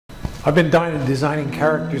I've been designing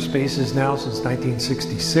character spaces now since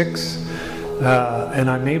 1966, and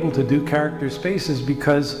I'm able to do character spaces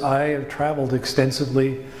because I have traveled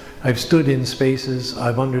extensively. I've stood in spaces,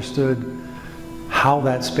 I've understood how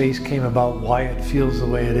that space came about, why it feels the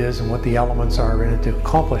way it is, and what the elements are in it to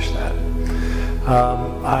accomplish that.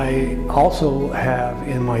 I also have,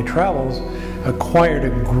 in my travels, acquired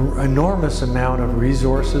an enormous amount of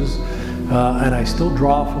resources, and I still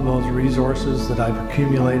draw from those resources that I've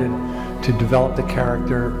accumulated to develop the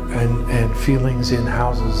character and feelings in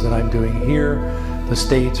houses that I'm doing here, the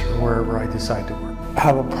States, or wherever I decide to work. I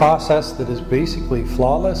have a process that is basically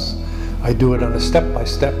flawless. I do it on a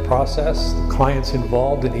step-by-step process. The client's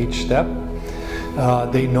involved in each step.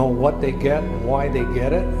 They know what they get and why they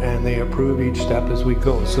get it, and they approve each step as we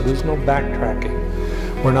go. So there's no backtracking.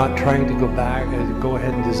 We're not trying to go back and go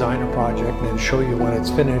ahead and design a project and then show you when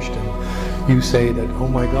it's finished and you say that, oh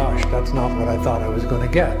my gosh, that's not what I thought I was going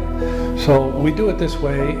to get. So we do it this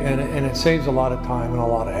way, and it saves a lot of time and a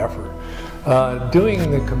lot of effort.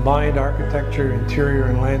 Doing the combined architecture, interior,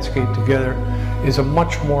 and landscape together is a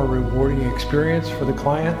much more rewarding experience for the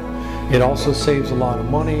client. It also saves a lot of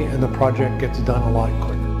money, and the project gets done a lot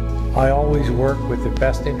quicker. I always work with the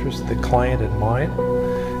best interest of the client in mind,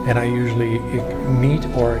 and I usually meet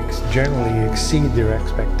or generally exceed their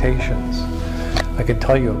expectations. I can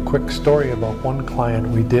tell you a quick story about one client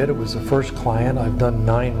we did. It was the first client. I've done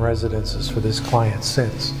 9 residences for this client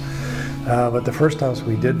since. But the first house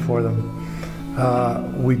we did for them,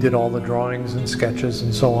 we did all the drawings and sketches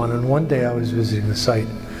and so on. And one day I was visiting the site,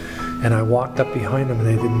 and I walked up behind them, and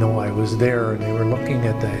they didn't know I was there, and they were looking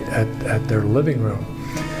at their living room.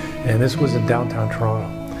 And this was in downtown Toronto.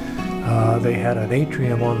 They had an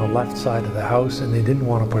atrium on the left side of the house, and they didn't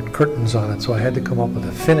want to put curtains on it, so I had to come up with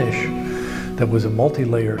a finish that was a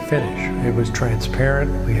multi-layer finish. It was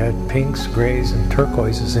transparent. We had pinks, grays, and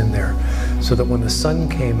turquoises in there, so that when the sun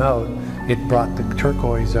came out, it brought the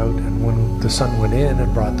turquoise out, and when the sun went in,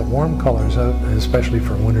 it brought the warm colors out, especially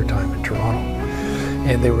for wintertime in Toronto.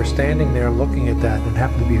 And they were standing there looking at that, and it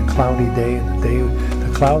happened to be a cloudy day, and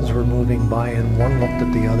the clouds were moving by, and one looked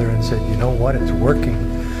at the other and said, you know what, it's working.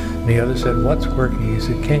 And the other said, what's working? He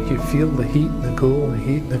said, can't you feel the heat and the cool and the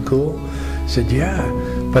heat and the cool? He said, yeah,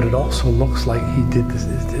 but it also looks like he did this.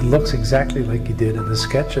 It looks exactly like he did in the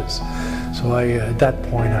sketches. So at that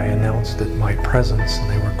point I announced that my presence, and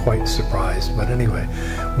they were quite surprised. But anyway,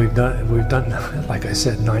 we've done, like I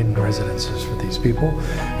said, 9 residences for these people,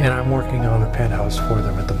 and I'm working on a penthouse for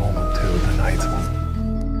them at the moment too, the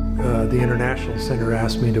 9th one. The International Center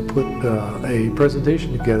asked me to put a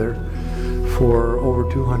presentation together for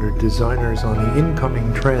over 200 designers on the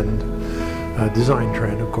incoming trend, design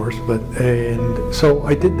trend, of course. And so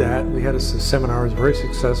I did that. We had a seminar. It was very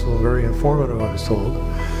successful, very informative, I was told.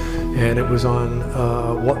 And it was on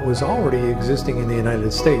what was already existing in the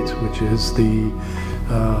United States, which is the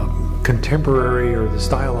contemporary or the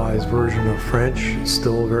stylized version of French. It's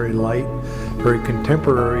still very light, very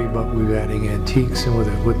contemporary, but we're adding antiques and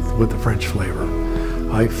with the French flavor.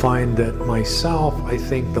 I find that myself, I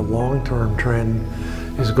think the long-term trend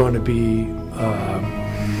is going to be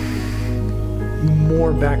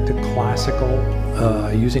more back to classical,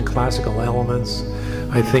 using classical elements.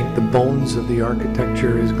 I think the bones of the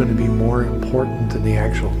architecture is going to be more important than the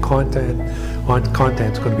actual content.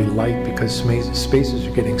 Content's going to be light because spaces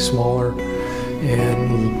are getting smaller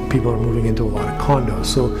and people are moving into a lot of condos.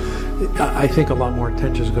 So I think a lot more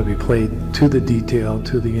attention is going to be played to the detail,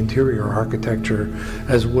 to the interior architecture,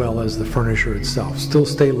 as well as the furniture itself. Still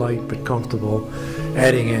stay light but comfortable,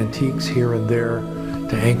 adding antiques here and there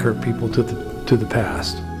to anchor people to the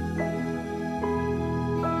past.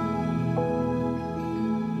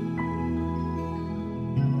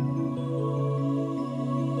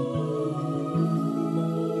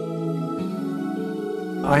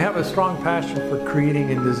 I have a strong passion for creating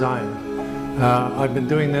and design. I've been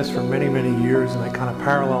doing this for many, many years, and I kind of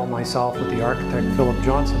parallel myself with the architect Philip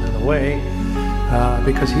Johnson in a way,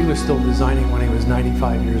 because he was still designing when he was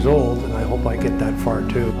 95 years old, and I hope I get that far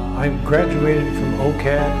too. I graduated from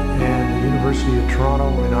OCAD and the University of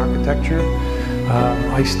Toronto in architecture.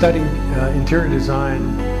 I studied interior design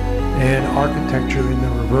and architecture in the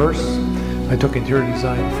reverse. I took interior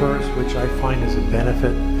design first, which I find is a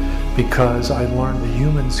benefit because I learned the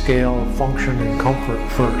human scale, function, and comfort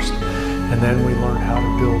first, and then we learned how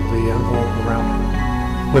to build the envelope around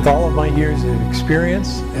it. With all of my years of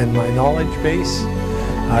experience and my knowledge base,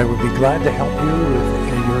 I would be glad to help you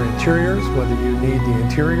with your interiors, whether you need the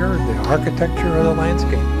interior, the architecture, or the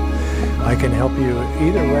landscape. I can help you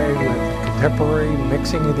either way with contemporary,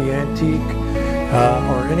 mixing of the antique,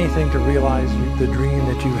 or anything to realize the dream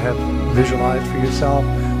that you have visualized for yourself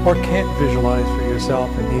or can't visualize for yourself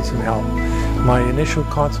and need some help, my initial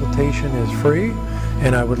consultation is free,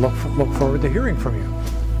 and I would look forward to hearing from you.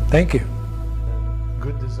 Thank you.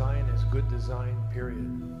 Good design is good design, period.